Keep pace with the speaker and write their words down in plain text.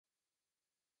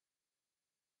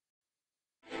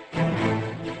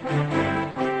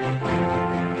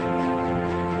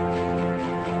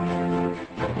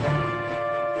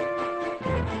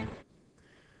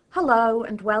Hello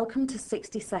and welcome to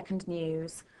 60-Second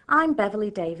News. I'm Beverly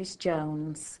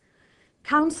Davies-Jones.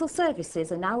 Council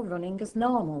services are now running as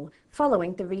normal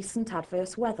following the recent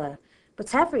adverse weather,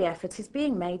 but every effort is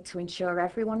being made to ensure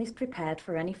everyone is prepared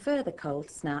for any further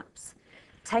cold snaps.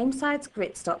 Tameside's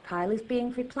grit stockpile is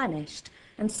being replenished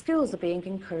and schools are being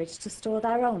encouraged to store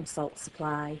their own salt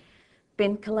supply.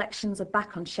 Bin collections are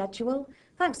back on schedule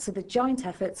thanks to the joint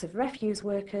efforts of refuse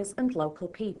workers and local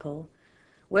people.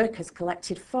 Workers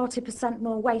collected 40%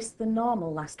 more waste than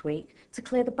normal last week to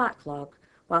clear the backlog,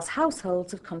 whilst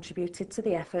households have contributed to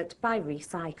the effort by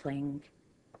recycling.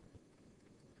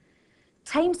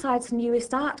 Tameside's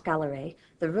newest art gallery,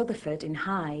 the Rutherford in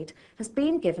Hyde, has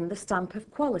been given the stamp of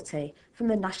quality from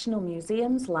the National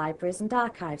Museums, Libraries and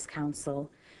Archives Council,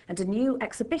 and a new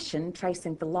exhibition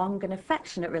tracing the long and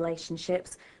affectionate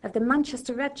relationships of the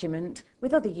Manchester Regiment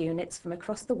with other units from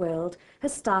across the world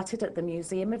has started at the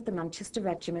Museum of the Manchester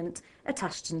Regiment at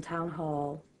Ashton Town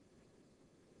Hall.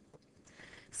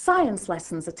 Science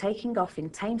lessons are taking off in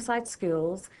Tameside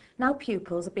schools. Now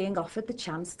pupils are being offered the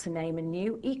chance to name a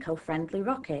new eco-friendly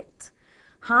rocket.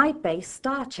 Hyde-based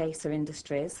Star Chaser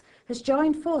Industries has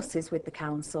joined forces with the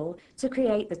council to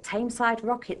create the Tameside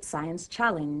Rocket Science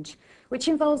Challenge, which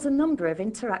involves a number of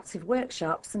interactive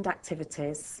workshops and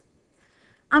activities.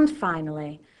 And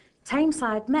finally,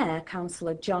 Tameside Mayor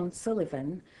Councillor John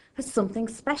Sullivan has something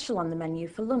special on the menu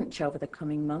for lunch over the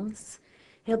coming months.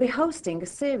 He'll be hosting a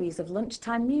series of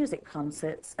lunchtime music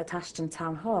concerts at Ashton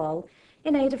Town Hall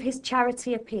in aid of his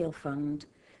Charity Appeal Fund.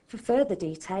 For further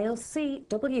details, see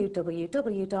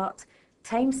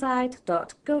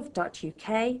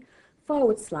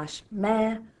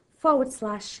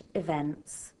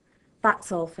www.tameside.gov.uk/mayor/events.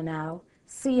 That's all for now.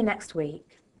 See you next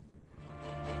week.